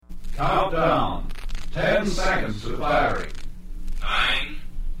Countdown. 10 seconds to firing. 9,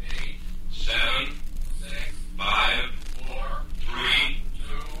 8, 7, 6, 5, 4, 3,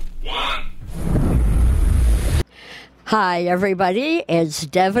 2, 1. Hi, everybody. It's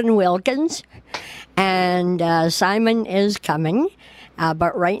Devin Wilkins, and Simon is coming.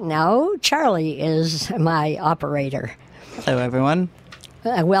 But right now, Charlie is my operator. Hello, everyone.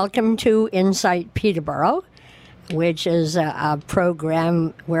 Welcome to Insight Peterborough, which is a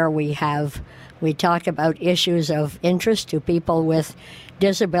program where we talk about issues of interest to people with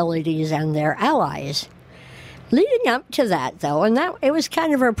disabilities and their allies. Leading up to that, though, and that it was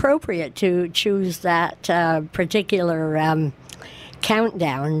kind of appropriate to choose that particular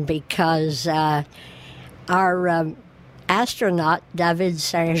countdown because our astronaut David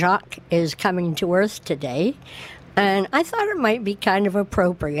Saint-Jacques is coming to Earth today, and I thought it might be kind of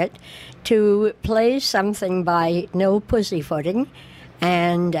appropriate to play something by No Pussyfooting,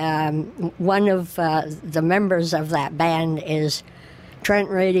 and one of the members of that band is Trent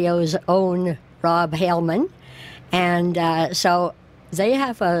Radio's own Rob Haleman, and so they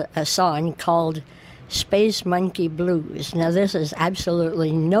have a song called Space Monkey Blues. Now, this is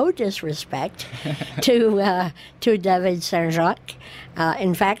absolutely no disrespect to David Saint-Jacques.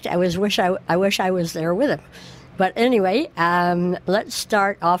 In fact, I wish I was there with him. But anyway, let's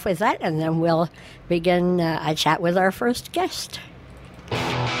start off with that, and then we'll begin a chat with our first guest.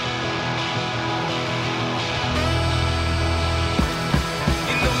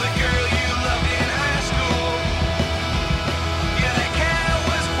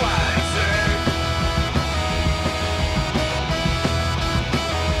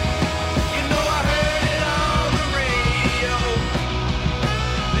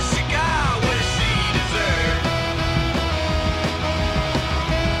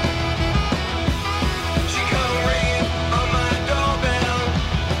 She come ringing on my door.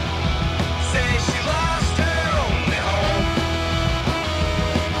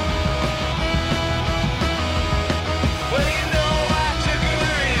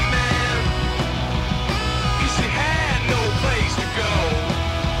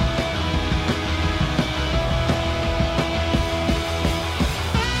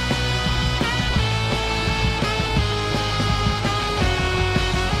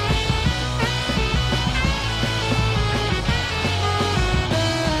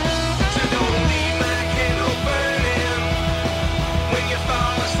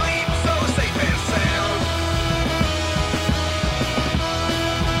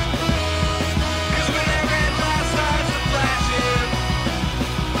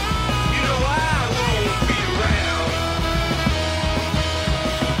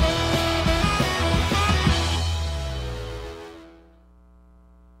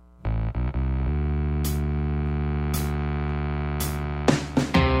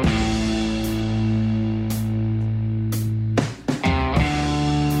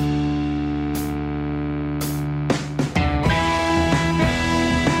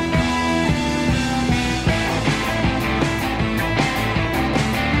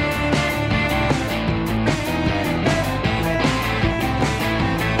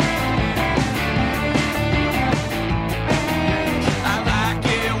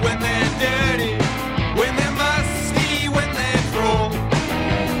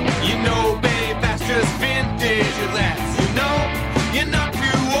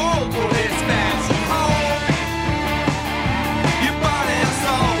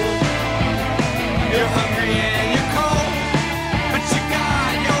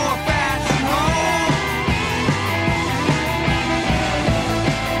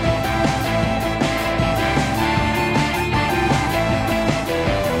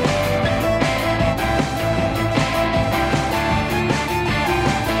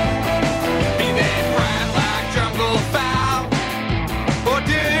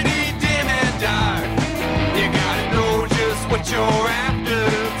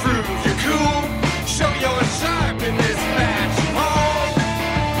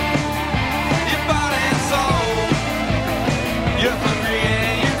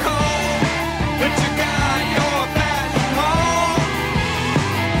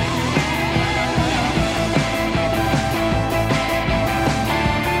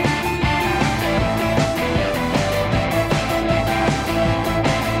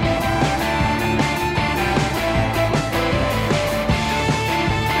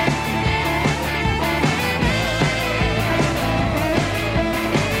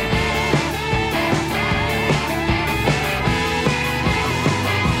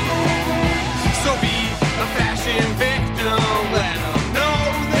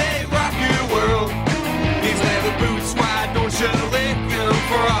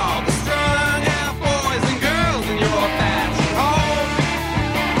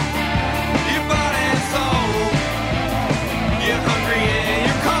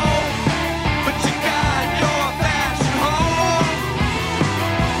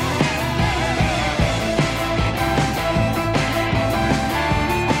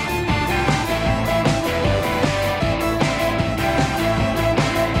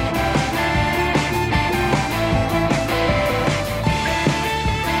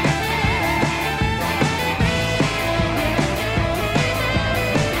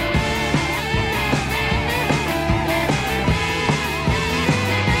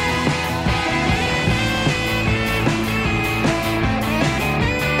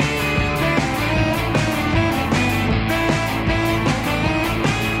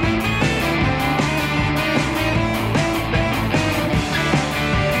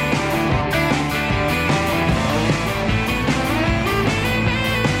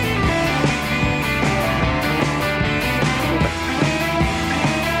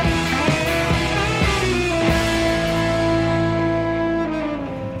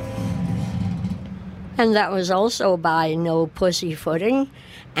 And that was also by No Pussyfooting,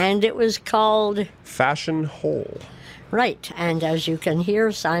 and it was called Fashion Hole. Right. And as you can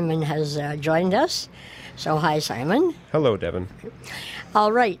hear, Simon has joined us. So hi, Simon. Hello, Devin.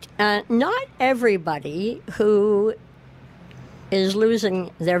 All right. Not everybody who is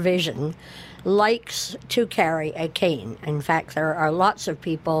losing their vision likes to carry a cane. In fact, there are lots of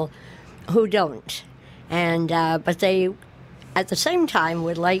people who don't, and but they, at the same time,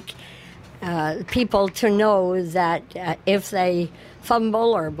 would like people to know that if they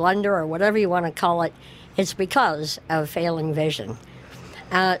fumble or blunder or whatever you want to call it, it's because of failing vision.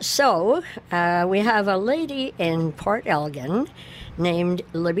 So we have a lady in Port Elgin named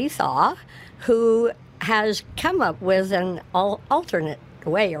Libby Thaw who has come up with an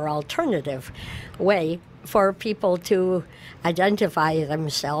alternative way for people to identify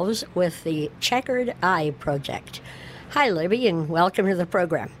themselves with the Checkered Eye Project. Hi, Libby, and welcome to the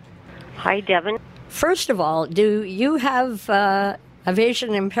program. Hi, Devin. First of all, do you have a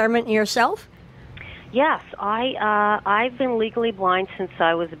vision impairment yourself? Yes, I've been legally blind since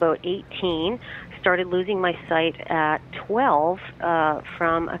I was about 18. Started losing my sight at 12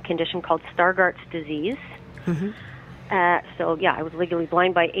 from a condition called Stargardt's disease. Mm-hmm. So, yeah, I was legally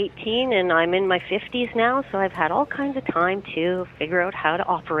blind by 18, and I'm in my 50s now, so I've had all kinds of time to figure out how to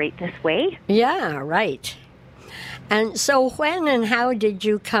operate this way. Yeah, right. And so when and how did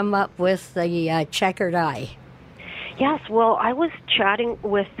you come up with the checkered eye? Yes, well, I was chatting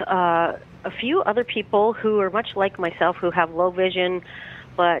with a few other people who are much like myself, who have low vision,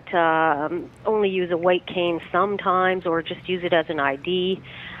 but only use a white cane sometimes or just use it as an ID.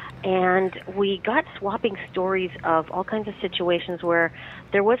 And we got swapping stories of all kinds of situations where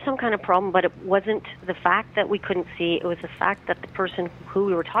there was some kind of problem, but it wasn't the fact that we couldn't see. It was the fact that the person who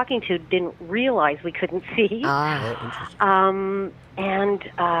we were talking to didn't realize we couldn't see. Actually,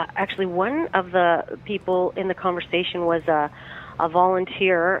 one of the people in the conversation was a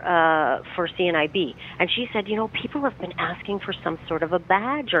volunteer for CNIB. And she said, people have been asking for some sort of a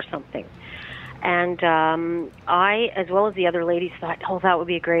badge or something. And I, as well as the other ladies, thought, that would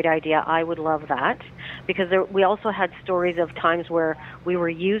be a great idea. I would love that. Because we also had stories of times where we were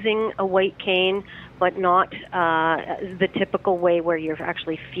using a white cane, but not the typical way where you're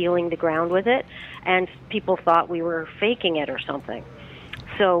actually feeling the ground with it. And people thought we were faking it or something.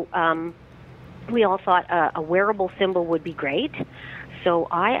 So we all thought a wearable symbol would be great. So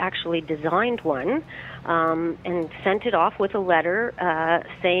I actually designed one and sent it off with a letter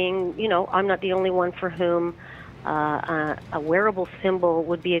saying, I'm not the only one for whom a wearable symbol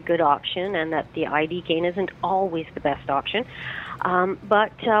would be a good option, and that the ID cane isn't always the best option.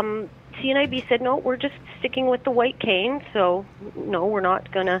 But CNIB said, no, we're just sticking with the white cane, so no, we're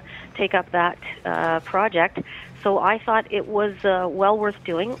not going to take up that project. So I thought it was well worth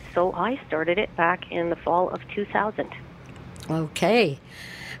doing, so I started it back in the fall of 2000. Okay.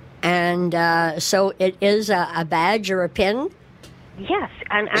 And so it is a badge or a pin? Yes,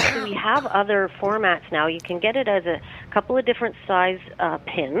 and actually we have other formats now. You can get it as a couple of different size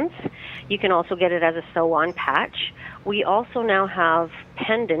pins. You can also get it as a sew-on patch. We also now have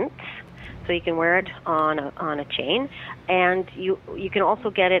pendants, so you can wear it on a chain. And you can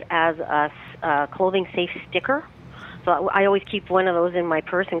also get it as a clothing safe sticker. So I always keep one of those in my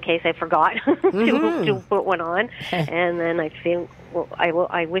purse in case I forgot to put one on. And then I think,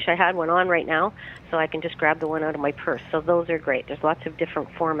 I wish I had one on right now, so I can just grab the one out of my purse. So those are great. There's lots of different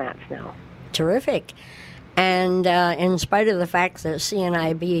formats now. Terrific. And in spite of the fact that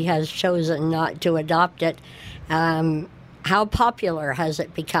CNIB has chosen not to adopt it, how popular has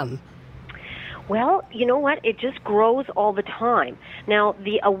it become? Well, you know what? It just grows all the time. Now,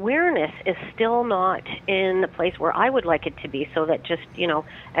 the awareness is still not in the place where I would like it to be, so that just,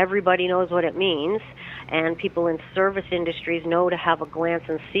 everybody knows what it means, and people in service industries know to have a glance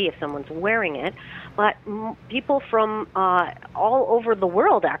and see if someone's wearing it. But people from all over the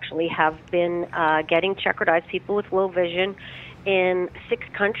world actually have been getting checkered eyes, people with low vision, in 6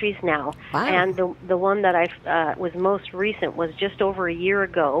 countries now. Wow. And the one that I was most recent was just over a year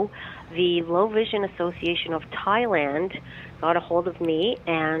ago. The Low Vision Association of Thailand got a hold of me,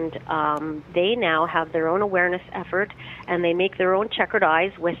 and they now have their own awareness effort, and they make their own checkered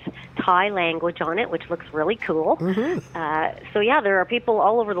eyes with Thai language on it, which looks really cool. Mm-hmm. So yeah, there are people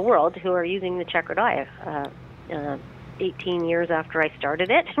all over the world who are using the checkered eye 18 years after I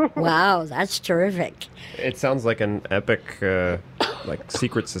started it. Wow, that's terrific. It sounds like an epic,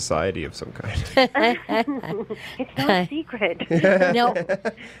 secret society of some kind. It's not a secret. No.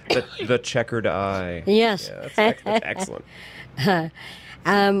 The checkered eye. Yes. Yeah, that's excellent.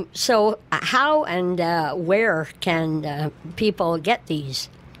 So how and where can people get these?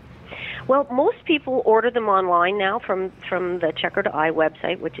 Well, most people order them online now from the Checkered Eye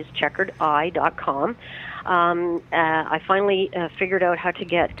website, which is checkeredeye.com. I finally figured out how to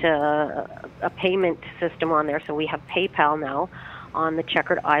get a payment system on there, so we have PayPal now on the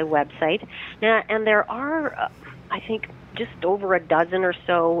Checkered Eye website. Now, and there are, I think, just over a dozen or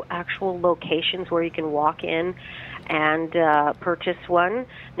so actual locations where you can walk in and purchase one.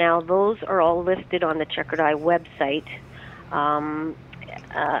 Now, those are all listed on the Checkered Eye website.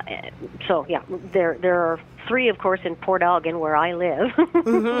 So yeah, there are 3, of course, in Port Elgin where I live.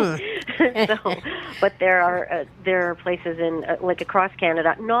 But there are places in like across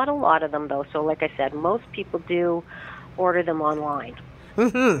Canada. Not a lot of them though. So like I said, most people do order them online.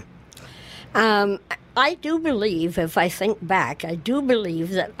 I do believe, if I think back, I do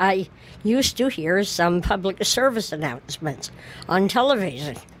believe that I used to hear some public service announcements on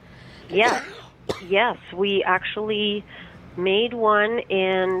television. Yes, yes, we actually made one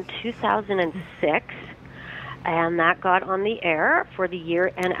in 2006, and that got on the air for the year.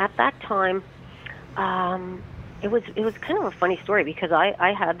 And at that time, it was kind of a funny story because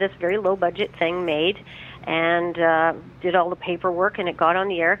I had this very low budget thing made and did all the paperwork, and it got on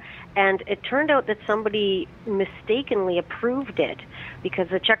the air. And it turned out that somebody mistakenly approved it because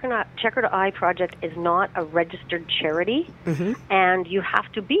the Checkered Eye Project is not a registered charity, and you have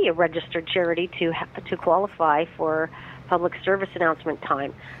to be a registered charity to qualify for public service announcement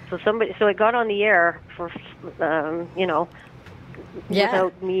time. So it got on the air for,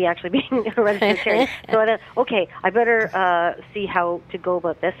 without me actually being a registered charity. So I thought, okay, I better see how to go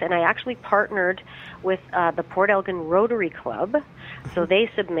about this. And I actually partnered with the Port Elgin Rotary Club. So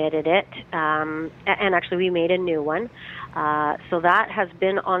they submitted it, and actually we made a new one. So that has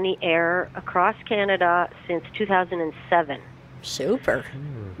been on the air across Canada since 2007. Super.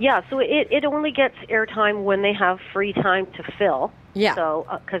 Yeah, so it only gets airtime when they have free time to fill. Yeah. So,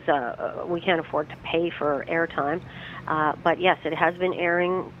 because we can't afford to pay for airtime. But yes, it has been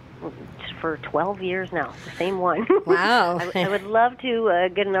airing for 12 years now, the same one. Wow. I would love to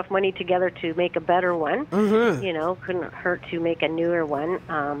get enough money together to make a better one. You know, couldn't hurt to make a newer one.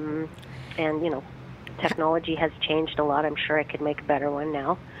 And, you know, technology has changed a lot. I'm sure I could make a better one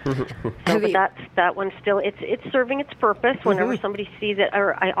now. But that one still, it's serving its purpose. Whenever somebody sees it,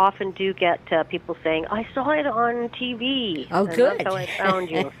 or I often do get people saying, I saw it on TV. Oh, and good. That's how I found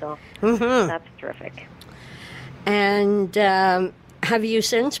you. So that's terrific. And have you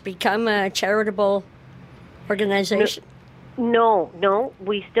since become a charitable organization? No.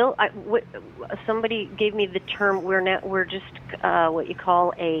 We still. Somebody gave me the term. We're just what you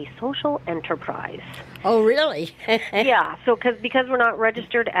call a social enterprise. Oh, really? Yeah. So because we're not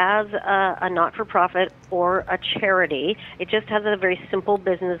registered as a not-for-profit or a charity, it just has a very simple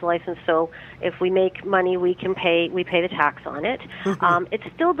business license. So if we make money, we pay the tax on it. It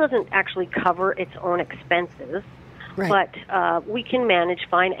still doesn't actually cover its own expenses. Right. But we can manage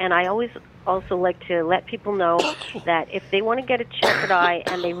fine, and I always also like to let people know that if they want to get a Checkered Eye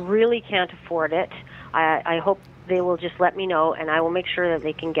and they really can't afford it, I hope they will just let me know, and I will make sure that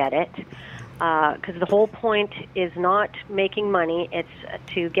they can get it. Because the whole point is not making money; it's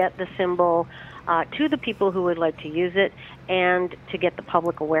to get the symbol to the people who would like to use it, and to get the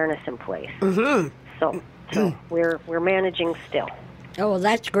public awareness in place. So we're managing still. Oh,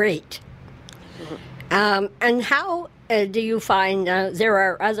 that's great. And how do you find there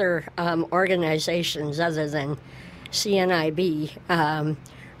are other organizations other than CNIB?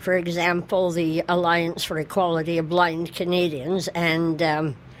 For example, the Alliance for Equality of Blind Canadians and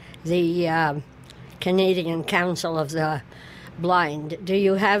the Canadian Council of the Blind. Do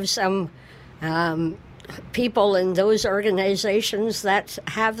you have some people in those organizations that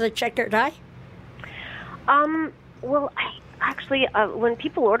have the Checkered Eye? Well, actually, when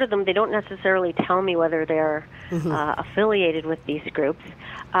people order them, they don't necessarily tell me whether they're affiliated with these groups.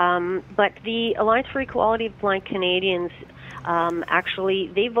 But the Alliance for Equality of Blind Canadians, actually,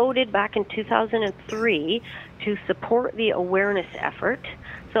 they voted back in 2003 to support the awareness effort.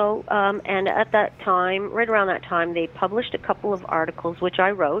 So, and at that time, right around that time, they published a couple of articles, which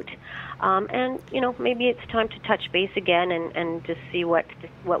I wrote. And, you know, maybe it's time to touch base again and just see what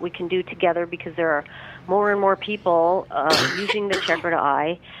we can do together, because there are more and more people using the Checkered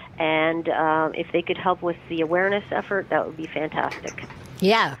Eye. And if they could help with the awareness effort, that would be fantastic.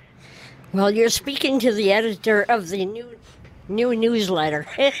 Yeah. Well, you're speaking to the editor of the new newsletter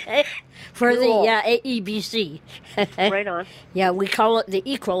for Cool. the AEBC. Right on. Yeah, we call it the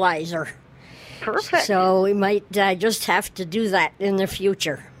Equalizer. Perfect. So we might just have to do that in the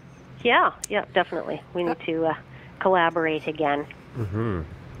future. Yeah, definitely. We need to collaborate again.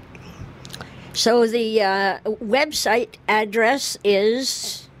 So the website address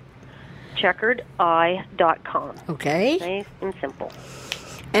is checkeredeye.com. Okay. Nice and simple.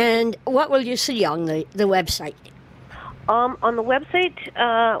 And what will you see on the website? On the website,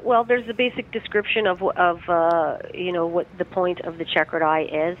 well, there's a basic description of what the point of the Checkered Eye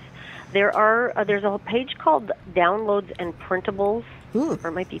is. There's a page called Downloads and Printables, or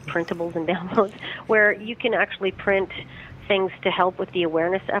it might be Printables and Downloads, where you can actually print things to help with the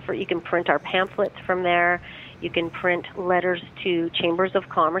awareness effort. You can print our pamphlets from there. You can print letters to Chambers of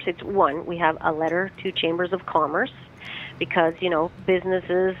Commerce. We have a letter to Chambers of Commerce, because,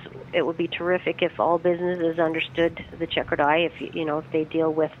 businesses, it would be terrific if all businesses understood the Checkered Eye, if they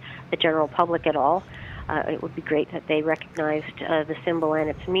deal with the general public at all. It would be great that they recognized the symbol and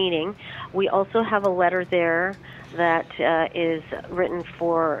its meaning. We also have a letter there that is written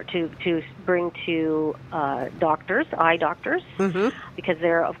to bring to doctors, eye doctors, because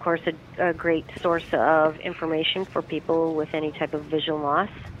they're, of course, a great source of information for people with any type of vision loss.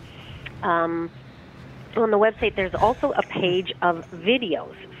 On the website, there's also a page of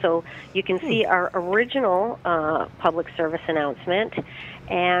videos. So you can see our original public service announcement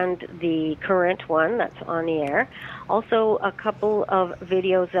and the current one that's on the air. Also, a couple of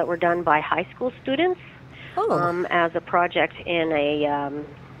videos that were done by high school students as a project in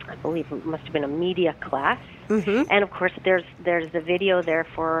I believe it must have been a media class. And, of course, there's the video there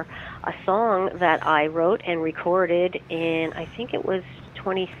for a song that I wrote and recorded in, I think it was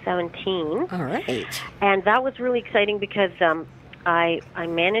 2017. All right. And that was really exciting because I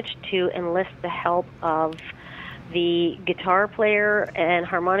managed to enlist the help of the guitar player and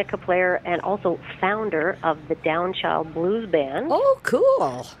harmonica player and also founder of the Downchild Blues Band. Oh,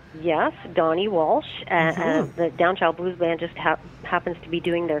 cool. Yes, Donnie Walsh. The Downchild Blues Band just happens to be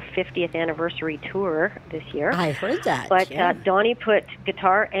doing their 50th anniversary tour this year. I heard that. But yeah. Donnie put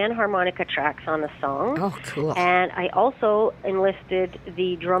guitar and harmonica tracks on the song. Oh, cool. And I also enlisted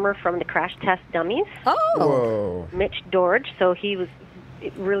the drummer from the Crash Test Dummies, Whoa. Mitch Dorge. So he was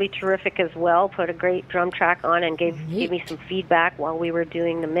really terrific as well, put a great drum track on and gave me some feedback while we were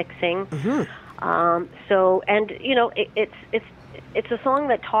doing the mixing. It's a song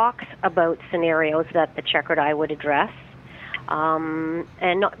that talks about scenarios that the Checkered Eye would address,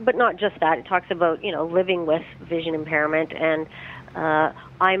 but not just that. It talks about living with vision impairment, and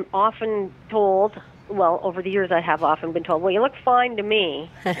I'm often told, well, over the years I have often been told, well, you look fine to me.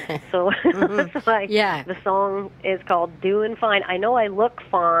 So that's why the song is called Doing Fine. I know I look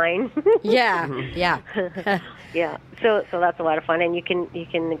fine. Yeah. Yeah. So that's a lot of fun, and you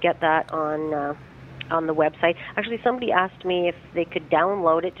can get that on the website. Actually, somebody asked me if they could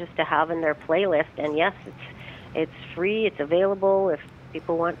download it just to have in their playlist, and yes, it's free. It's available if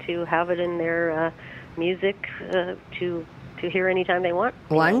people want to have it in their music to hear anytime they want.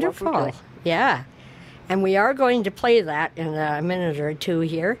 Wonderful. Yeah. And we are going to play that in a minute or two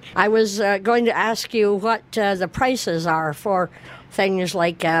here. I was going to ask you what the prices are for things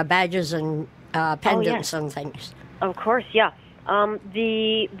like badges and pendants and things. Of course, yeah.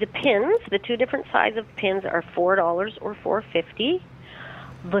 The pins, the two different sizes of pins are $4 or $4.50.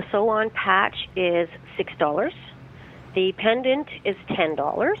 The sew-on patch is $6. The pendant is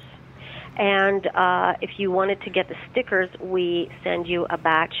 $10. And if you wanted to get the stickers, we send you a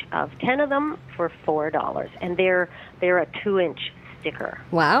batch of 10 of them for $4, and they're a 2-inch sticker.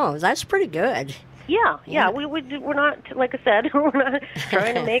 Wow, that's pretty good. Yeah. We're not, like I said, we're not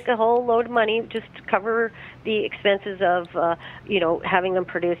trying to make a whole load of money. Just to cover the expenses of having them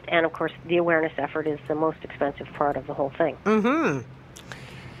produced, and of course the awareness effort is the most expensive part of the whole thing.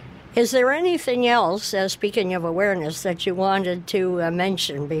 Is there anything else, speaking of awareness, that you wanted to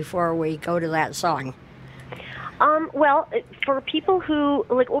mention before we go to that song? Well, for people who,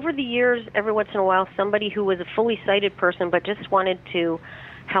 over the years, every once in a while, somebody who was a fully sighted person but just wanted to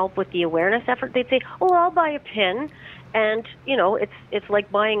help with the awareness effort, they'd say, oh, I'll buy a pin. And, it's like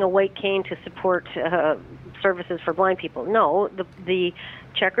buying a white cane to support services for blind people. No, the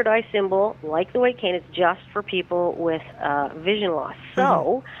Checkered Eye symbol, like the white cane, is just for people with vision loss.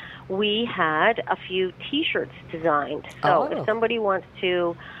 So we had a few T-shirts designed. So if somebody wants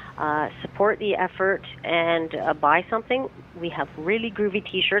to support the effort and buy something, we have really groovy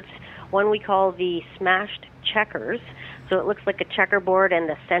T-shirts. One we call the Smashed Checkers. So it looks like a checkerboard and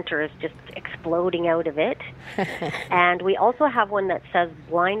the center is just exploding out of it. And we also have one that says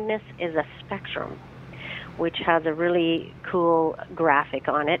blindness is a spectrum, which has a really cool graphic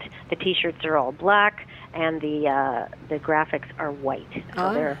on it. The T-shirts are all black, and the graphics are white.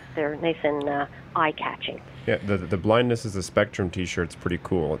 So they're nice and eye-catching. Yeah, the blindness is a spectrum T-shirt's pretty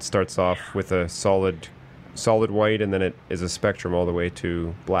cool. It starts off with a solid white, and then it is a spectrum all the way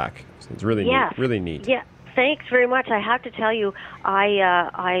to black. So it's really neat. Really neat. Yeah. Thanks very much. I have to tell you,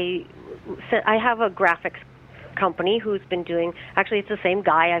 I I have a graphics company who's been doing, actually it's the same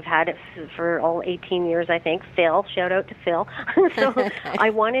guy, I've had it for all 18 years, I think, Phil, shout out to Phil. So I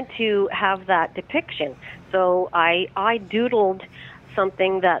wanted to have that depiction. So I doodled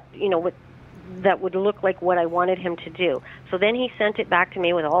something that, that would look like what I wanted him to do. So then he sent it back to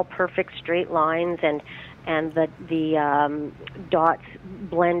me with all perfect straight lines and the dots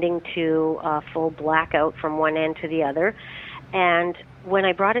blending to full blackout from one end to the other. And when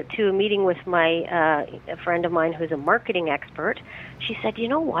I brought it to a meeting with a friend of mine who's a marketing expert, she said, "You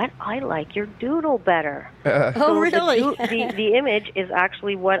know what? I like your doodle better." Oh, really? The image is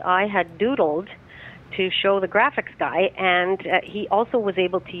actually what I had doodled to show the graphics guy, and he also was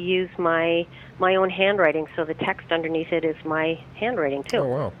able to use my own handwriting, so the text underneath it is my handwriting too. Oh,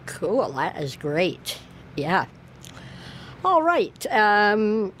 wow. Cool. That is great. Yeah. All right.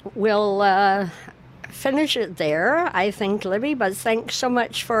 We'll finish it there, I think, Libby, but thanks so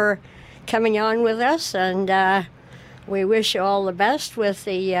much for coming on with us, and we wish you all the best with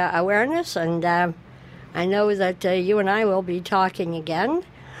the awareness, and I know that you and I will be talking again.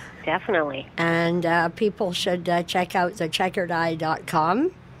 Definitely. And people should check out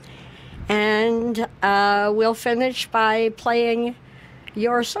thecheckeredeye.com. And we'll finish by playing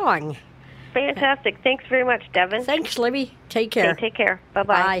your song. Fantastic. Thanks very much, Devin. Thanks, Libby. Take care. Okay, take care.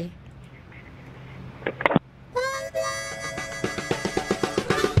 Bye-bye. Bye.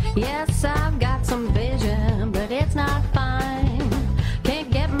 Yes, I've got some vision, but it's not fine. Can't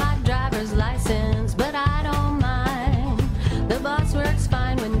get my driver's license, but I don't mind. The bus works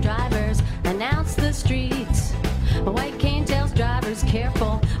fine when drivers announce the streets. White cane tells drivers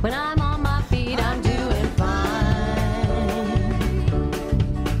careful. When I'm on my feet, I'm doing fine.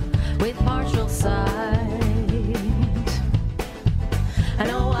 With partial sight, I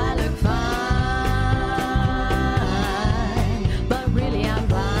know I look fine, but really I'm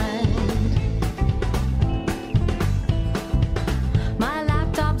blind. My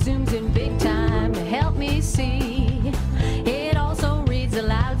laptop zooms in big time to help me see. It also reads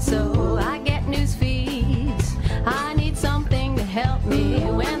aloud so I get news feeds. I need something to help me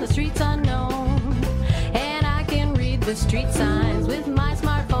when the street's unknown, and I can read the street signs with my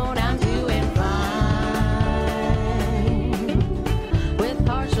smartphone. I'm doing fine with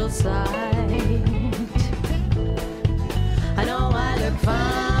partial sight. I know I look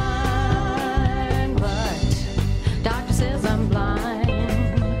fine, but doctor says I'm blind.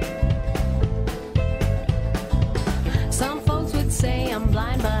 Some folks would say I'm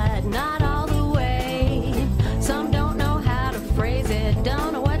blind, but not all the way. Some don't know how to phrase it,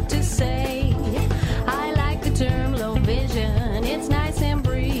 don't know what to say. I like the term low vision, it's nice and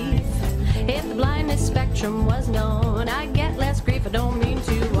brief. If the blindness spectrum was known, I'd get less grief. I don't mean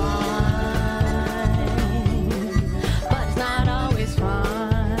to whine, but it's not always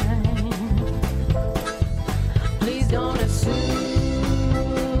fine. Please don't assume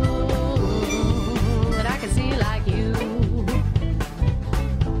that I can see like you.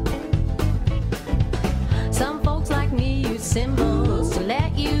 Some folks like me use symbols to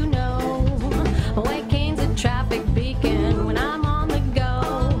let you know. White cane's a traffic beacon when I'm on the go.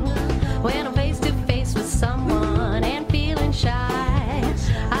 When I'm face to face with someone and feeling shy,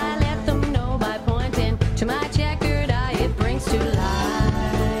 I let them know by pointing to my checkered eye. It brings to light.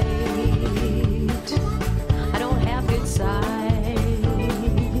 I don't have good sight.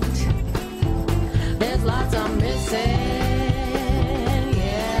 There's lots I'm missing,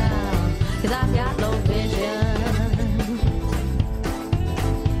 yeah, 'cause I've got low vision.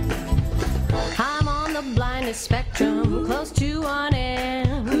 I'm on the blindness spectrum, close to one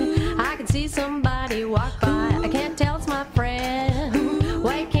end. I can see somebody walk by, I can't tell it's my friend.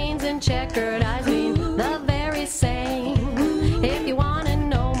 White canes and checkered eyes mean the very same. If you want to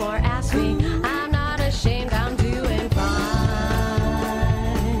know more, ask me. I'm not ashamed, I'm doing fine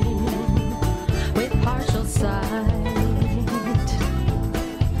with partial sight.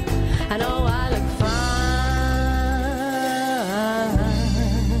 I know I look fine,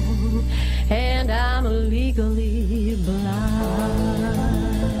 and I'm legally blind.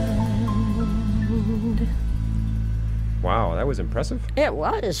 Wow, that was impressive. It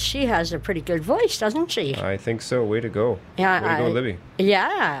was. She has a pretty good voice, doesn't she? I think so. Way to go. Yeah, Way to go, Libby.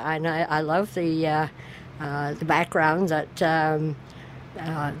 Yeah, and I love the background that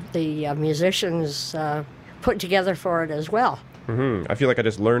the musicians put together for it as well. I feel like I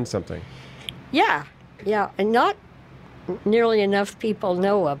just learned something. Yeah, and not nearly enough people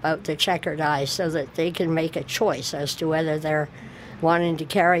know about the checkered eye so that they can make a choice as to whether they're wanting to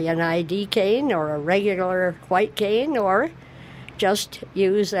carry an ID cane or a regular white cane, or just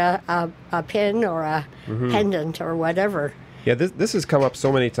use a pin or a pendant or whatever. Yeah, this has come up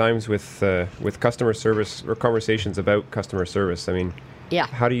so many times with customer service or conversations about customer service. I mean, Yeah.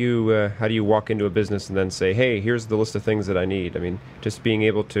 how do you walk into a business and then say, hey, here's the list of things that I need? I mean, just being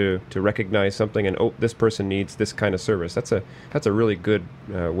able to recognize something and, oh, this person needs this kind of service. That's a really good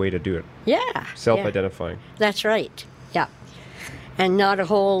way to do it. Yeah. Self-identifying. Yeah. That's right. Yeah. And not a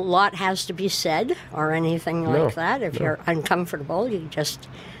whole lot has to be said or anything No, like that. If no. you're uncomfortable, you just...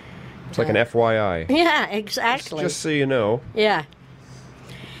 It's like an FYI. Yeah, exactly. Just so you know. Yeah.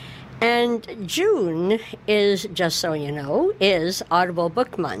 And June is, just so you know, is Audible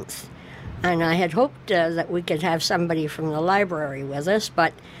Book Month. And I had hoped that we could have somebody from the library with us,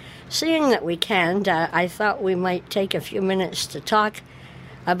 but seeing that we can't, I thought we might take a few minutes to talk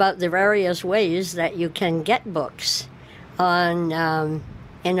about the various ways that you can get books on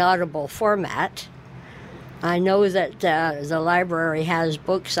in Audible format. I know that the library has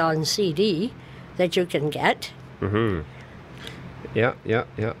books on CD that you can get. Mm-hmm. Yeah.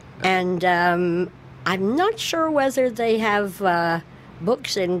 And I'm not sure whether they have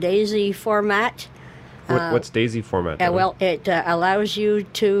books in DAISY format. What's DAISY format? Devin? Well, it allows you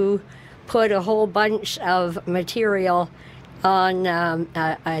to put a whole bunch of material on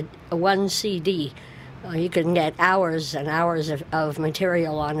one CD. You can get hours and hours of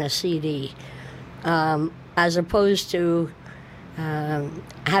material on a CD, as opposed to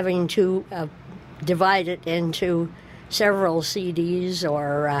having to divide it into several CDs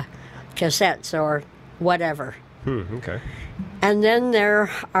or cassettes or whatever. Okay. And then there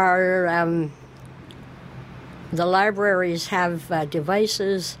are, the libraries have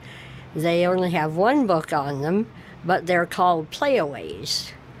devices. They only have one book on them, but they're called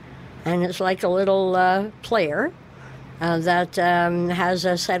playaways. And it's like a little player that has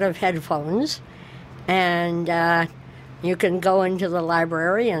a set of headphones. And you can go into the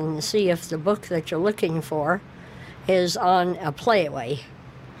library and see if the book that you're looking for is on a playaway.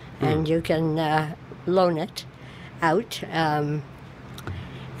 And you can loan it out. And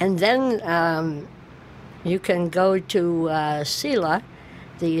then you can go to CELA,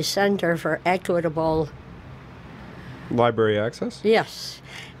 the Center for Equitable... Library access? Yes.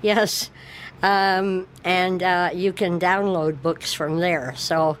 And you can download books from there.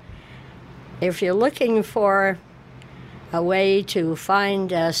 So if you're looking for a way to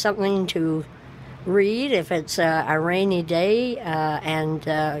find something to read, if it's a rainy day and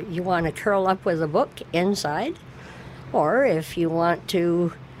you want to curl up with a book inside, or if you want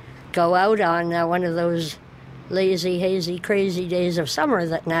to go out on one of those lazy, hazy, crazy days of summer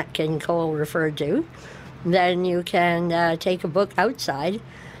that Nat King Cole referred to, then you can take a book outside.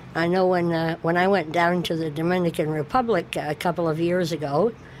 I know when I went down to the Dominican Republic a couple of years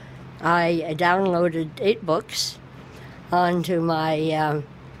ago, I downloaded 8 books onto my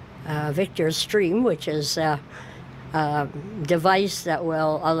Victor Stream, which is a device that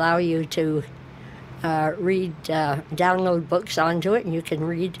will allow you to download books onto it, and you can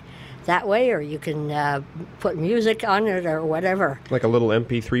read that way, or you can put music on it or whatever. Like a little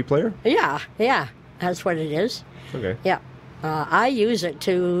MP3 player? Yeah, that's what it is. Okay. Yeah. I use it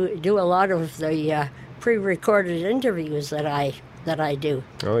to do a lot of the pre-recorded interviews that I do.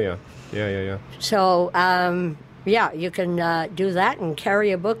 Oh, yeah. Yeah. So, yeah, you can do that and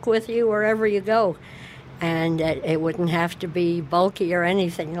carry a book with you wherever you go. And it wouldn't have to be bulky or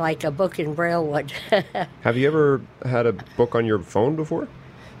anything like a book in Braille would. Have you ever had a book on your phone before?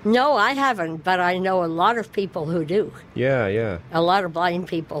 No, I haven't, but I know a lot of people who do. Yeah. A lot of blind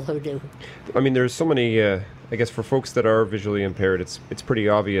people who do. I mean, there's so many, I guess for folks that are visually impaired, it's pretty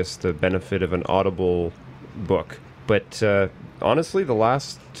obvious the benefit of an Audible book. But honestly, the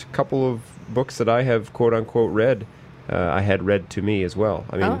last couple of books that I have quote-unquote read, I had read to me as well.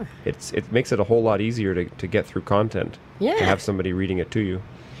 I mean, it makes it a whole lot easier to get through content. Yeah. To have somebody reading it to you.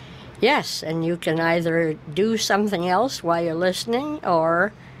 Yes, and you can either do something else while you're listening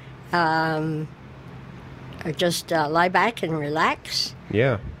or just lie back and relax.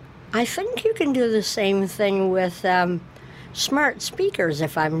 Yeah. I think you can do the same thing with smart speakers,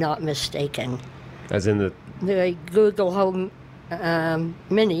 if I'm not mistaken. As in The Google Home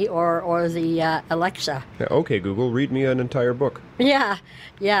Mini or the Alexa. okay, Google, read me an entire book. Yeah.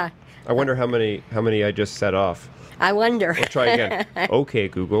 I wonder how many I just set off. I wonder. Let's try again. Okay,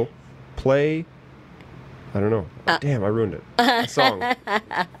 Google, play. I don't know. Damn, I ruined it. A song.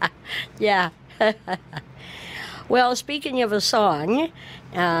 Yeah. Well, speaking of a song,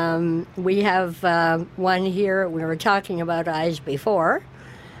 we have one here. We were talking about eyes before.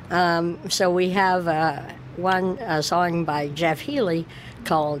 So we have a song by Jeff Healey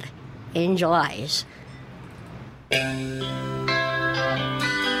called Angel Eyes.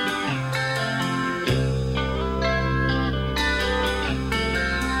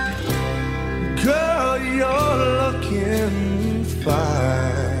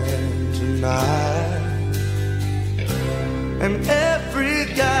 find tonight. And every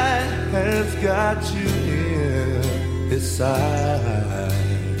guy has got you in his sight.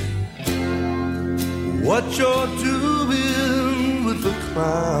 What you're doing with a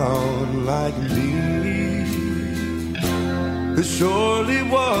clown like me is surely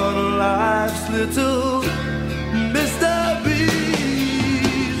one of life's little mysteries.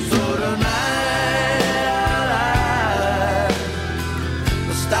 So tonight I like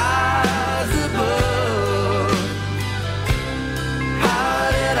the stars above. How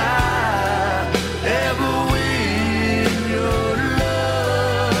did I ever win your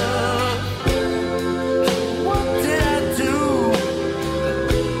love? What did I do?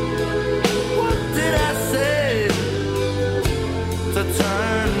 What did I say to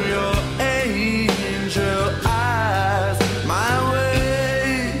turn your angel eyes my way?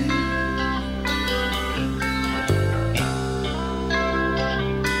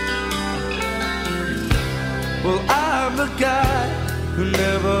 Well, I'm the guy who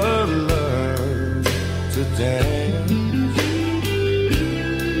never learned to dance,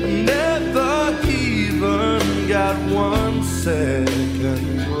 never even got 1 second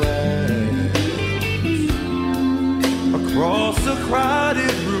glance across a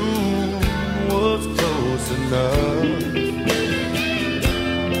crowded room was close enough.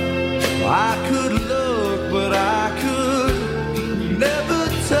 I could look, but I could never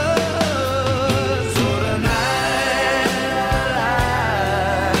touch. So tonight I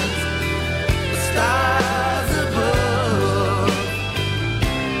like the stars above.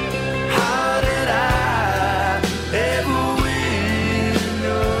 How did I ever win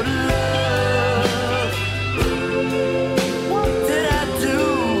your love? What did I do?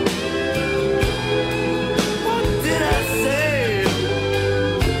 What did I say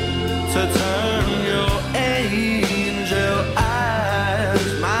to turn your angel eyes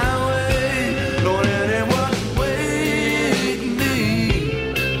my way? Lord, anyone wake me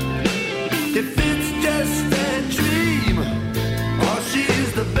if it's just a dream, or she's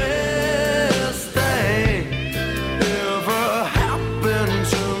the best thing ever happened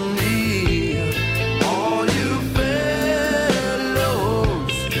to me. All you fellows,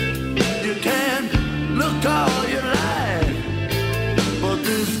 you can look all you like, but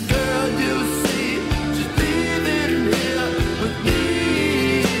this girl you see, she's leaving here with me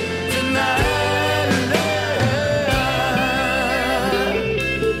tonight.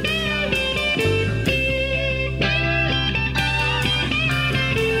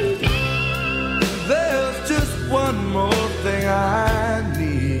 There's just one more thing I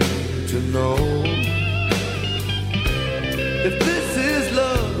need to know. If this is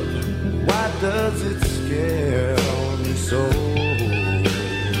love, why does it scare me so?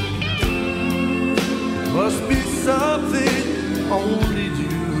 Must be something only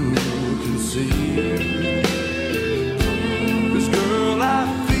you can see. 'Cause girl, I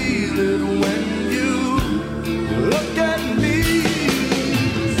feel it when you look at me.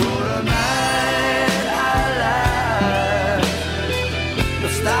 So tonight I like the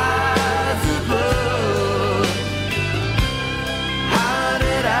stars above. How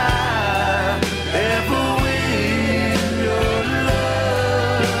did I ever win your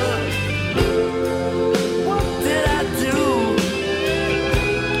love? What did I do?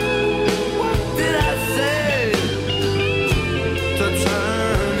 What did I say to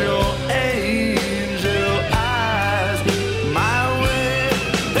turn your angel eyes my way?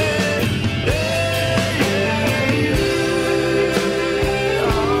 Hey,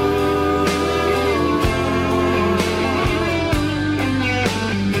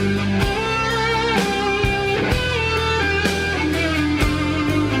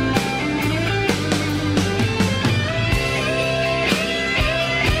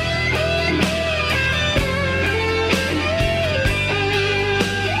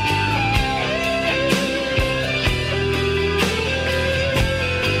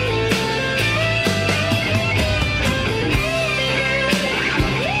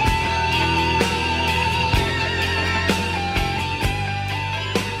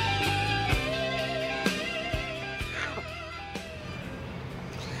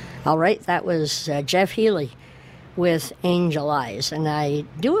 All right, that was Jeff Healey with Angel Eyes, and I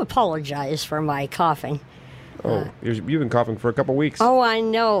do apologize for my coughing. You've been coughing for a couple weeks. Oh, I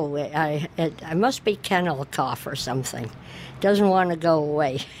know. I must be kennel cough or something. Doesn't want to go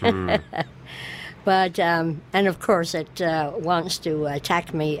away. But, and of course, it wants to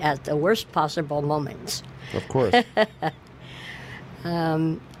attack me at the worst possible moments. Of course.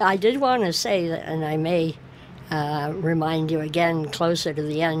 I did want to say that, and I may remind you again closer to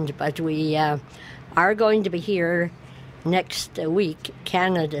the end, but we are going to be here next week,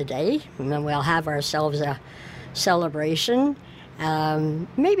 Canada Day, and then we'll have ourselves a celebration.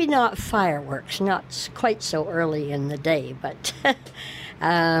 Maybe not fireworks, not quite so early in the day, but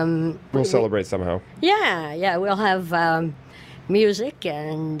We'll celebrate somehow. yeah, we'll have music,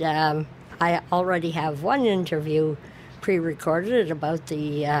 and I already have one interview pre-recorded about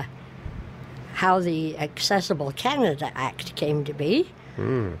the how the Accessible Canada Act came to be.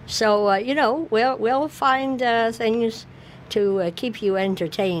 So we'll find things to keep you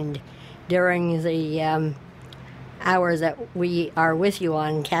entertained during the hour that we are with you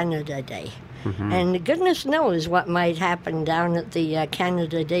on Canada Day. And goodness knows what might happen down at the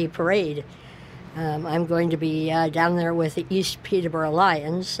Canada Day Parade. I'm going to be down there with the East Peterborough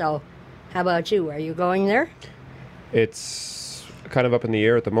Lions, so how about you? Are you going there? It's kind of up in the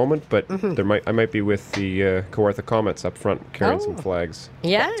air at the moment, but I might be with the Kawartha Comets up front carrying some flags.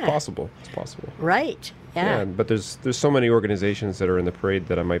 Yeah. It's possible. It's possible. Right, yeah. But there's so many organizations that are in the parade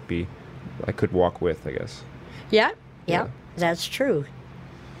that I could walk with, I guess. Yeah, Yeah. that's true.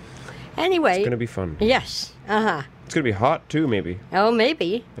 Anyway. It's going to be fun. Yes, It's going to be hot, too, maybe. Oh,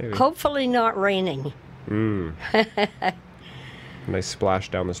 maybe. Maybe. Hopefully not raining. Nice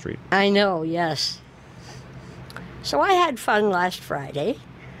splash down the street. I know, yes. So I had fun last Friday.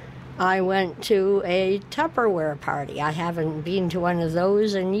 I went to a Tupperware party. I haven't been to one of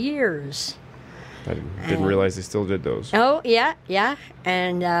those in years. I didn't realize they still did those. Oh, yeah.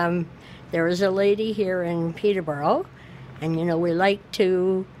 And there was a lady here in Peterborough, and, we like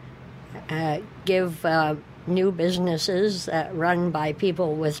to give new businesses run by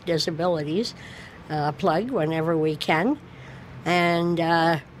people with disabilities a plug whenever we can.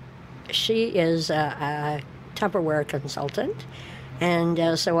 And she is a Tupperware consultant,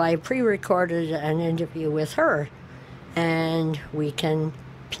 and so I pre-recorded an interview with her, and we can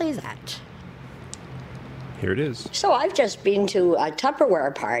play that. Here it is. So I've just been to a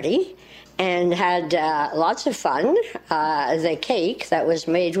Tupperware party and had lots of fun. The cake that was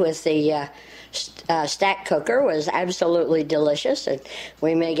made with the stack cooker was absolutely delicious, and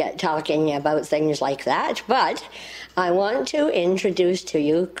we may get talking about things like that. But I want to introduce to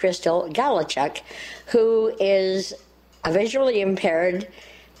you Crystal Galachuk, who is a visually impaired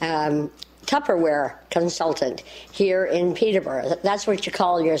Tupperware consultant here in Peterborough. That's what you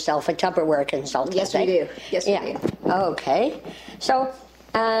call yourself, a Tupperware consultant. Yes, we do. Yes, we do. Okay. So,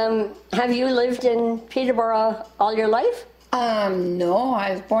 have you lived in Peterborough all your life? No,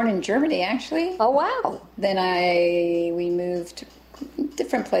 I was born in Germany, actually. Oh, wow. Then we moved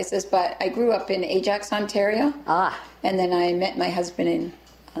different places, but I grew up in Ajax, Ontario. And then I met my husband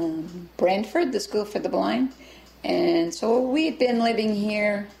in Brantford, the School for the Blind. And so we've been living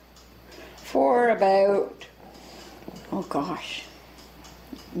here for about, well,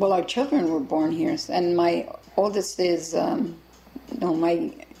 our children were born here. And my oldest is,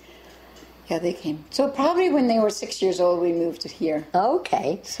 they came. So probably when they were 6 years old, we moved here.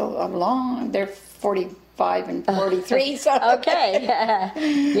 Okay. So they're 45 and 43. So okay.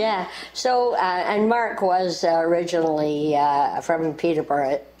 Yeah. So, and Mark was originally from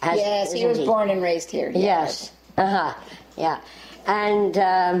Peterborough. Yes, he was born and raised here. Yes. Yeah. And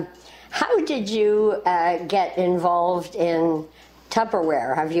how did you get involved in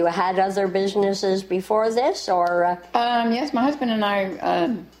Tupperware? Have you had other businesses before this, or? Yes, my husband and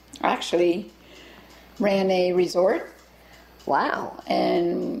I actually ran a resort. Wow.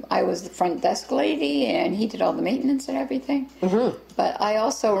 And I was the front desk lady, and he did all the maintenance and everything. But I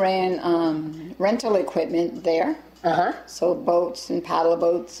also ran rental equipment there. So boats and paddle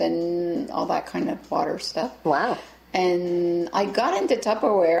boats and all that kind of water stuff. Wow. And I got into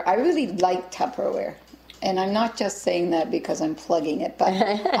Tupperware. I really like Tupperware. And I'm not just saying that because I'm plugging it, but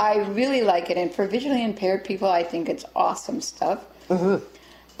I really like it. And for visually impaired people, I think it's awesome stuff.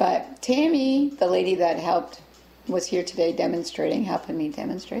 But Tammy, the lady that was here today helping me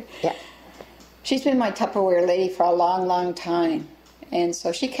demonstrate. Yeah. She's been my Tupperware lady for a long, long time. And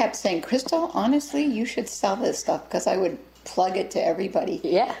so she kept saying, Crystal, honestly, you should sell this stuff, because I would plug it to everybody.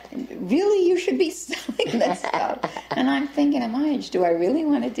 Yeah. Really, you should be selling this stuff. And I'm thinking, at my age, do I really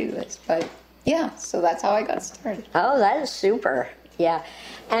want to do this? But yeah, so that's how I got started. Oh, that is super. Yeah.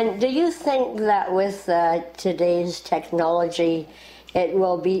 And do you think that with today's technology, it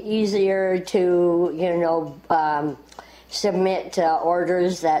will be easier to, submit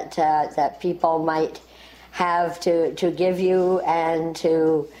orders that people might have to give you, and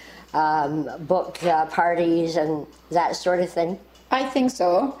to book parties and that sort of thing? I think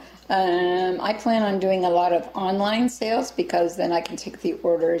so. I plan on doing a lot of online sales, because then I can take the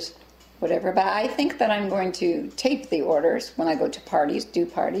orders whatever. But I think that I'm going to tape the orders when I go to parties, do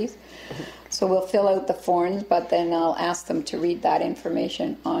parties. So we'll fill out the forms, but then I'll ask them to read that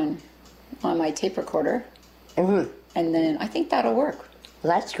information on my tape recorder. Mm-hmm. And then I think that'll work.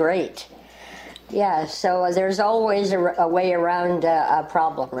 That's great. Yeah, so there's always a way around a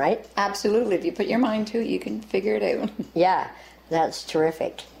problem, right? Absolutely. If you put your mind to it, you can figure it out. Yeah, that's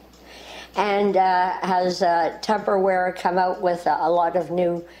terrific. And has Tupperware come out with a lot of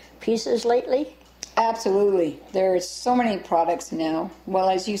new pieces lately? Absolutely. There's so many products now. Well,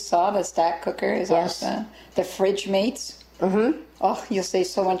 as you saw, the stack cooker is Yes. awesome. The fridge mates. Mm-hmm. Oh, you'll save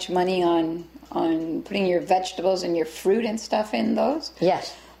so much money on putting your vegetables and your fruit and stuff in those.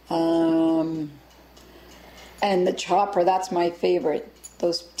 Yes. And the chopper, that's my favorite.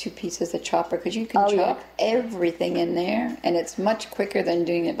 Those 2 pieces of chopper, because you can Oh, yeah. chop everything in there, and it's much quicker than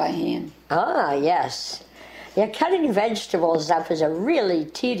doing it by hand. Ah, yes. Yeah, cutting vegetables up is a really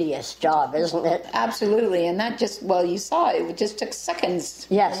tedious job, isn't it? Absolutely, and that just, well, you saw it just took seconds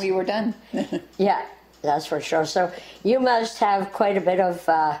Yes. when we were done. Yeah, that's for sure. So you must have quite a bit of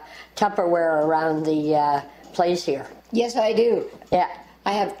Tupperware around the place here. Yes, I do. Yeah.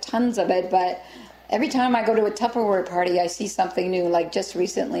 I have tons of it, but every time I go to a Tupperware party, I see something new. Like just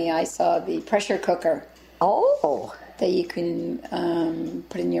recently, I saw the pressure cooker Oh, that you can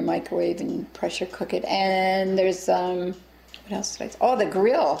put in your microwave and pressure cook it. And there's, what else did I say? Oh, the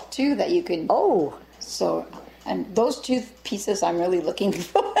grill, too, that you can... oh, So, and those 2 pieces I'm really looking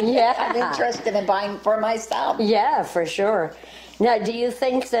for. Yeah. I'm interested in buying for myself. yeah, for sure. Now, do you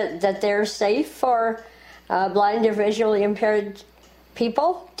think that they're safe for blind or visually impaired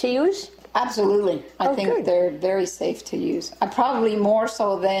people to use? Absolutely. I Oh, think good. they're very safe to use. Probably more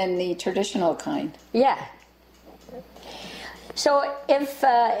so than the traditional kind. Yeah. So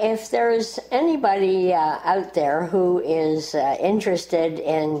if there's anybody out there who is interested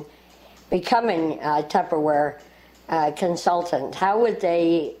in becoming a Tupperware consultant, how would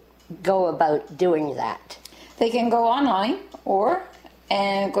they go about doing that? They can go online or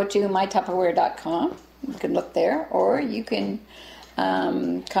go to mytupperware.com. You can look there, or you can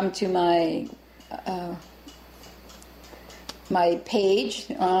come to my my page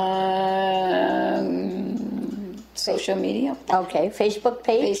on social media. Okay, Facebook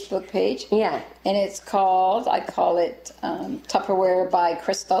page? Facebook page. Yeah. And it's called, I call it Tupperware by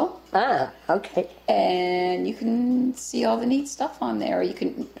Crystal. Ah, okay. And you can see all the neat stuff on there. You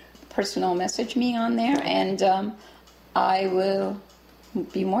can personal message me on there, and I will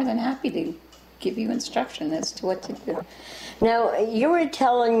be more than happy to give you instruction as to what to do. Now, you were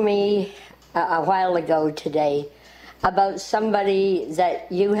telling me a while ago today about somebody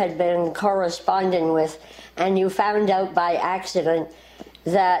that you had been corresponding with, and you found out by accident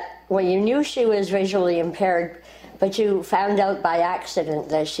that, well, you knew she was visually impaired, but you found out by accident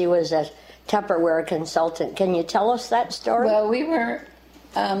that she was a Tupperware consultant. Can you tell us that story? Well, we were,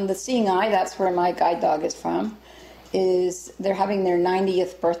 the Seeing Eye, that's where my guide dog is from, is they're having their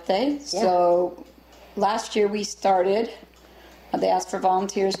 90th birthday. So last year we started, they asked for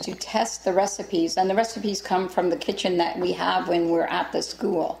volunteers to test the recipes, and the recipes come from the kitchen that we have when we're at the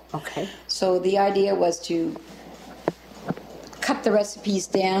school. Okay. So the idea was to cut the recipes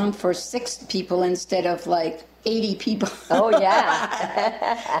down for 6 people instead of like 80 people. Oh,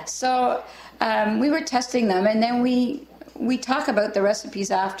 yeah. So we were testing them, and then we talk about the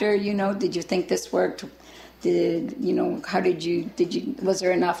recipes after. You know, did you think this worked? Did you know? How did you? Was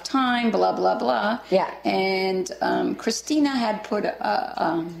there enough time? Blah blah blah. Yeah. And Christina had put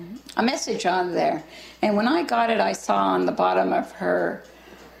a message on there, and when I got it, I saw on the bottom of her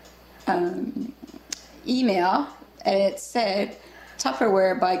email, and it said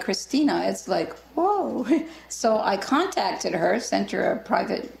Tupperware by Christina. It's like, whoa. So I contacted her, sent her a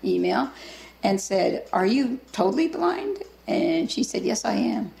private email, and said, are you totally blind? And she said, yes, I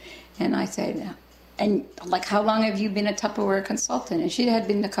am. And I said, and like, how long have you been a Tupperware consultant? And she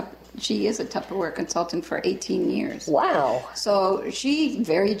is a Tupperware consultant for 18 years. Wow. So she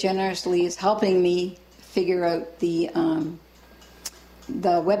very generously is helping me figure out the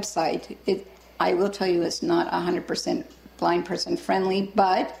website. I will tell you, it's not 100% blind person friendly,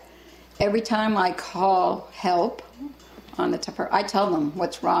 but every time I call help on the Tupperware, I tell them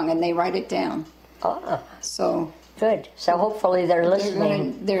what's wrong, and they write it down. Oh, So good. So hopefully they're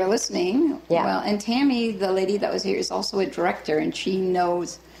listening. they're listening. Yeah. Well, and Tammy, the lady that was here, is also a director, and she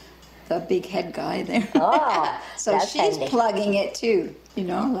knows the big head guy there. Oh, so that's she's handy. plugging it too. You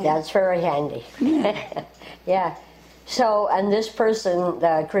know. Like, That's very handy. Yeah. So, and this person,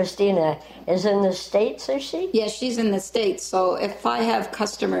 Christina, is in the States, is she? yeah, she's in the States. So if I have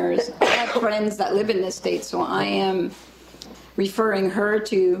customers, I have friends that live in the States, so I am referring her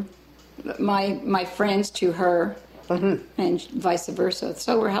to my friends to her, and vice versa.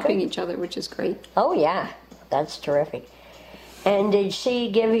 So we're helping each other, which is great. Oh, yeah. That's terrific. And did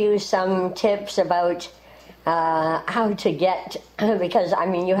she give you some tips about how to get, because, I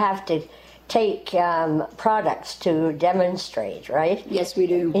mean, you have to take products to demonstrate, right? Yes, we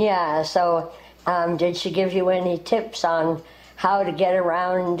do. Yeah, so did she give you any tips on how to get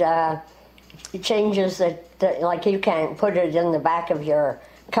around changes that, like, you can't put it in the back of your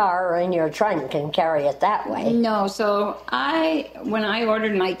car or in your trunk and carry it that way? No, so when I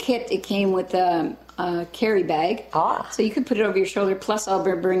ordered my kit, it came with a carry bag. Ah. So you could put it over your shoulder, plus I'll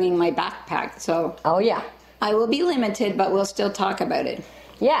be bringing my backpack. So Oh, yeah. I will be limited, but we'll still talk about it.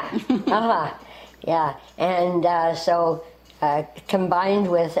 Yeah. Yeah. And so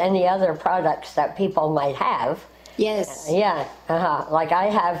combined with any other products that people might have. Yes. Yeah. Like I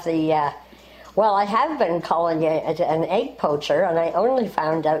have the, well, I have been calling it an egg poacher, and I only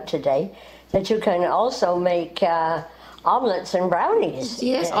found out today that you can also make omelets and brownies.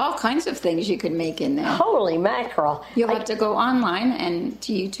 Yes, all kinds of things you could make in there. Holy mackerel. You'll have to go online and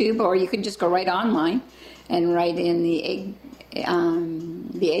to YouTube, or you can just go right online and write in the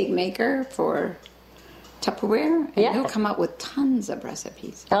egg maker for Tupperware, and Yeah. it'll come up with tons of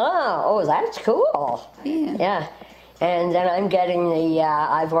recipes. Oh, that's cool. Yeah. Yeah. And then I'm getting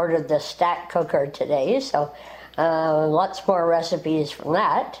I've ordered the stack cooker today, so lots more recipes from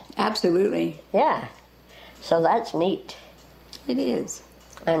that. Absolutely. Yeah. So that's neat. It is.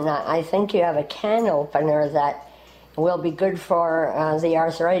 And I think you have a can opener that will be good for the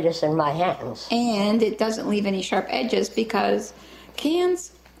arthritis in my hands. And it doesn't leave any sharp edges because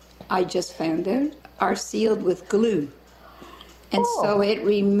cans, I just found out, are sealed with glue. And so it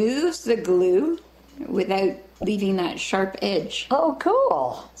removes the glue without leaving that sharp edge. Oh,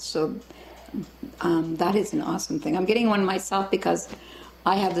 cool. So that is an awesome thing. I'm getting one myself because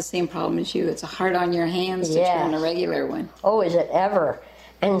I have the same problem as you. It's hard on your hands to turn a regular one. Oh, is it ever?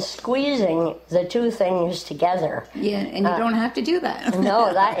 And squeezing the two things together. Yeah, and you don't have to do that.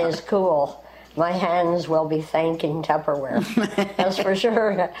 No, that is cool. My hands will be thanking Tupperware. That's for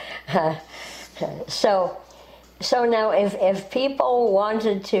sure. So now if people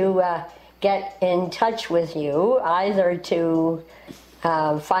wanted to get in touch with you, either to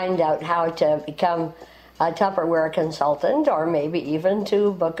find out how to become a Tupperware consultant, or maybe even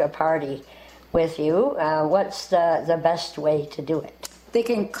to book a party with you, what's the best way to do it? They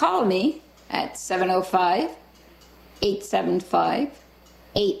can call me at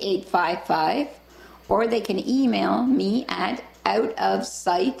 705-875-8855, or they can email me at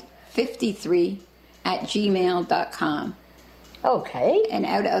outofsight53@gmail.com. Okay. And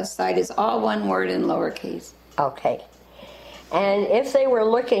out of sight is all one word in lowercase. Okay. And if they were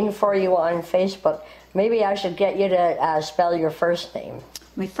looking for you on Facebook, maybe I should get you to spell your first name.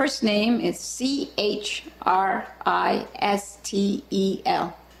 My first name is Christel.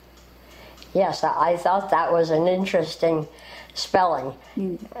 Yes, I thought that was an interesting spelling.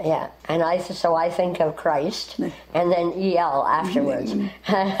 Yeah, and so I think of Christ, and then EL afterwards. And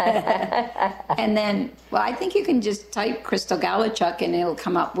then, well, I think you can just type Crystal Galachuk, and it'll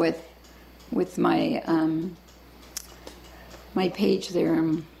come up with my my page there.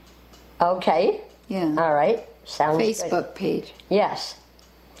 Okay. Yeah. All right. Sounds Facebook good. page. Yes.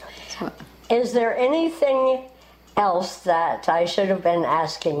 So, Is there anything else that I should have been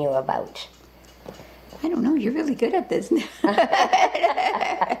asking you about? I don't know. You're really good at this.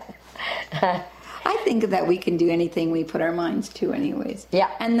 I think that we can do anything we put our minds to, anyways. Yeah.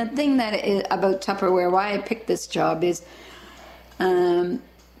 And the thing that is about Tupperware, why I picked this job is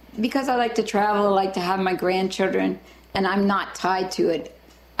because I like to travel, I like to have my grandchildren, and I'm not tied to it.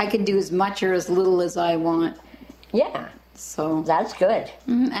 I can do as much or as little as I want. Yeah. So That's good.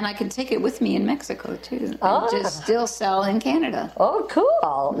 and I can take it with me in Mexico too, Oh. and just still sell in Canada. Oh,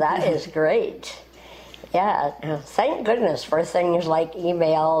 cool. That is great. Yeah. Thank goodness for things like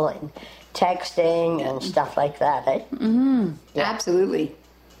email and texting and stuff like that. Eh? Absolutely.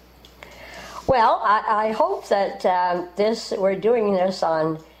 Well, I hope that we're doing this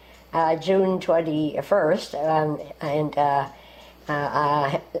on June 21st, and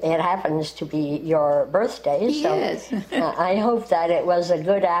it happens to be your birthday. So Yes. I hope that it was a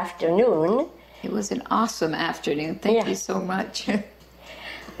good afternoon. It was an awesome afternoon. Thank Yeah. you so much.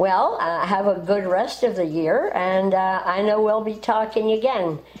 Well, have a good rest of the year, and I know we'll be talking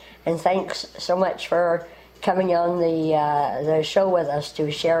again. And thanks so much for coming on the show with us to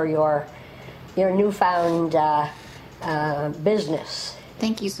share your newfound business.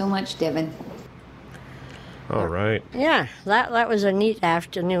 Thank you so much, Devin. All right. Yeah, that was a neat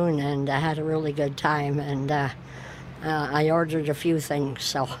afternoon, and I had a really good time. And I ordered a few things,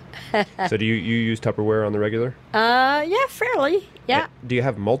 so. So do you use Tupperware on the regular? Yeah, fairly. Yeah. Do you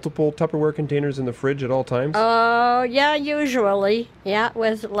have multiple Tupperware containers in the fridge at all times? Yeah, usually. Yeah,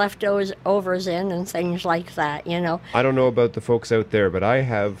 with leftovers in and things like that, you know. I don't know about the folks out there, but I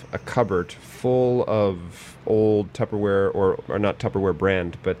have a cupboard full of old Tupperware, or not Tupperware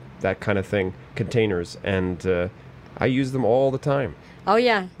brand, but that kind of thing, containers, and I use them all the time. Oh,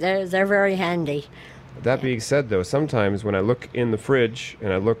 yeah, they're very handy. That being said, though, sometimes when I look in the fridge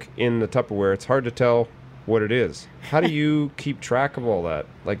and I look in the Tupperware, it's hard to tell what it is. How do you keep track of all that?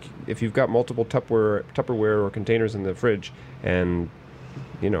 Like, if you've got multiple Tupperware or containers in the fridge, and,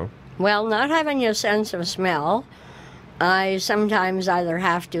 you know. Well, not having a sense of smell, I sometimes either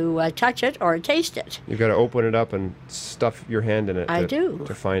have to touch it or taste it. You've got to open it up and stuff your hand in it I do.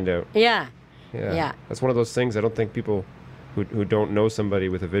 To find out. Yeah. Yeah. Yeah. That's one of those things I don't think people who don't know somebody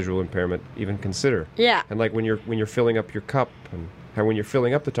with a visual impairment even consider. Yeah. And like when you're filling up your cup, and when you're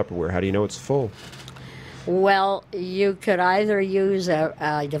filling up the Tupperware, how do you know it's full? Well, you could either use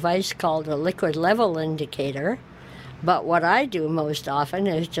a device called a liquid level indicator, but what I do most often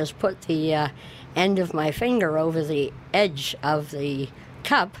is just put the end of my finger over the edge of the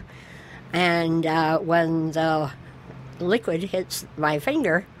cup, and when the liquid hits my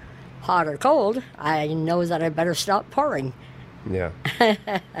finger, hot or cold, I know that I better stop pouring. Yeah.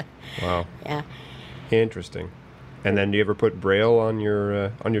 Wow. Yeah. Interesting. And then do you ever put Braille on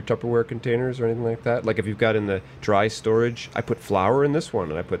your Tupperware containers or anything like that? Like if you've got in the dry storage, I put flour in this one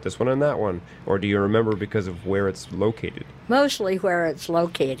and I put this one in that one. Or do you remember because of where it's located? Mostly where it's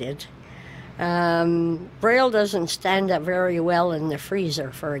located. Braille doesn't stand up very well in the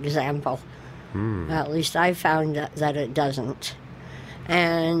freezer, for example. At least I found that it doesn't.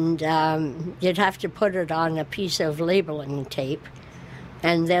 And you'd have to put it on a piece of labeling tape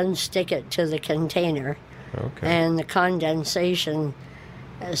and then stick it to the container. Okay. And the condensation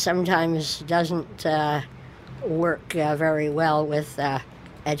sometimes doesn't work very well with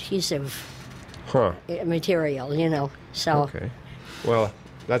adhesive material, you know. So. Okay. Well,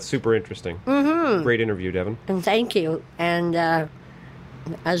 that's super interesting. Mm-hmm. Great interview, Devin. And thank you. And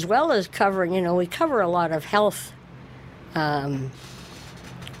as well as covering, you know, we cover a lot of health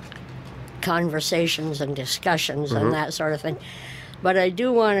conversations and discussions and that sort of thing. But I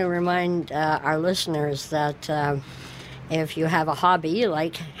do want to remind our listeners that if you have a hobby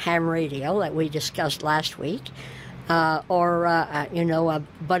like ham radio that we discussed last week, or you know, a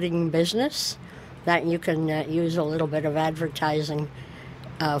budding business that you can use a little bit of advertising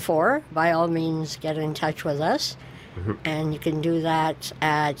for, by all means get in touch with us. And you can do that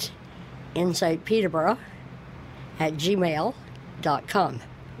at insightpeterborough@gmail.com.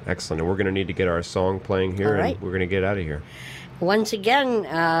 Excellent. And we're going to need to get our song playing here, All right. and we're going to get out of here. Once again,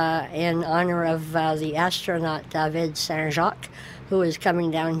 in honor of the astronaut David Saint-Jacques, who is coming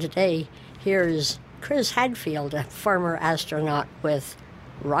down today, here's Chris Hadfield, a former astronaut with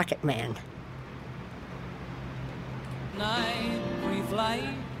Rocket Man. Night pre-flight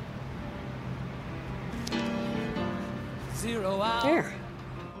 0 hour There.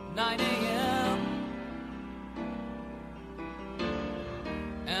 9 a.m.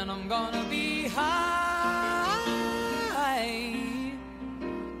 and I'm gonna be high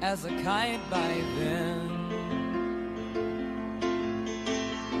as a kite by then.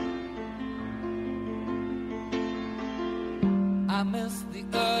 I miss the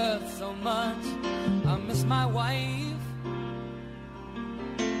earth so much, I miss my wife.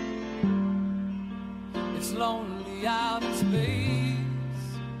 It's lonely out in space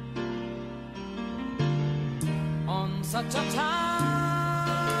on such a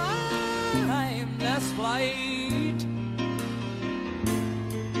timeless flight.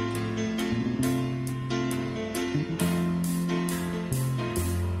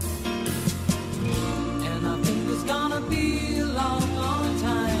 And I think it's gonna be a long, long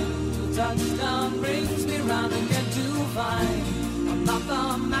time till touchdown brings me round again to find I'm not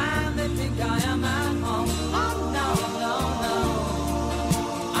the man they think I am at home. Oh no, no, no,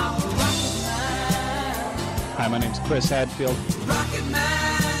 I'm a rocket man. Hi, my name's Chris Hadfield. Rocket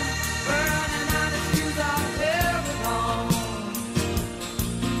man, burning out his fuse out there alone.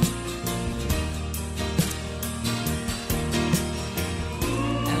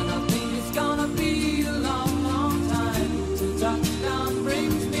 And I think it's gonna be a long, long time till touchdown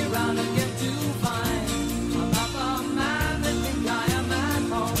brings me round again to find I'm not the man they think I am at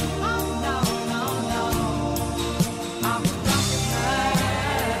home. Oh no, no, no, I'm a rocket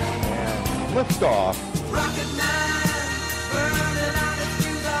man. Lift off. Rocket man, burning out his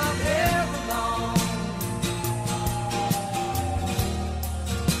fuse out there alone.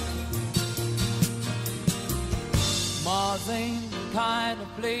 ain't the kind of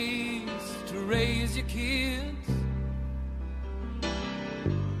place to raise your kids.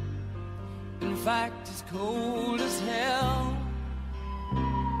 In fact, it's cold as hell,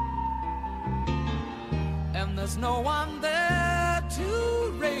 and there's no one there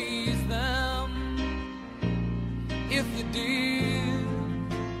to raise them if you did.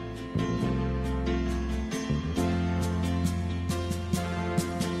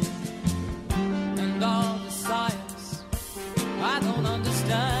 And all the science I don't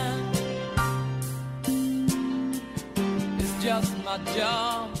understand, it's just my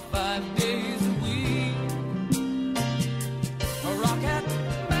job 5 days a week. A rocket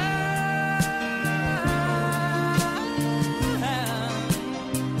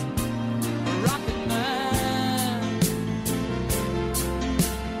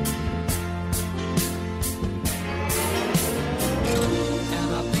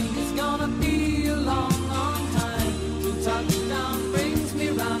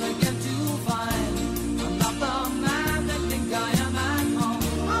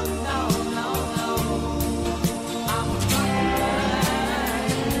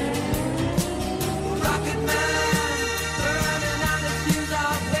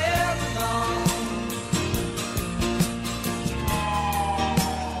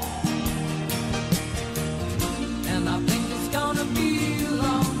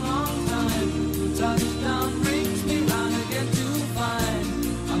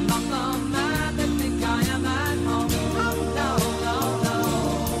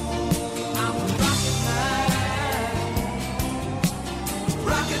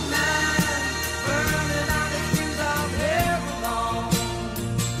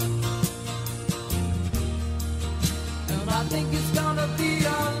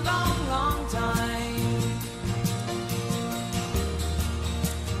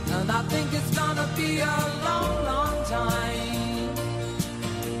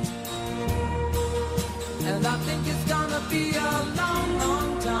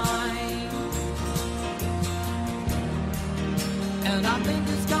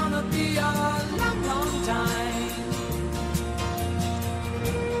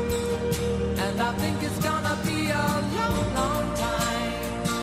I think it's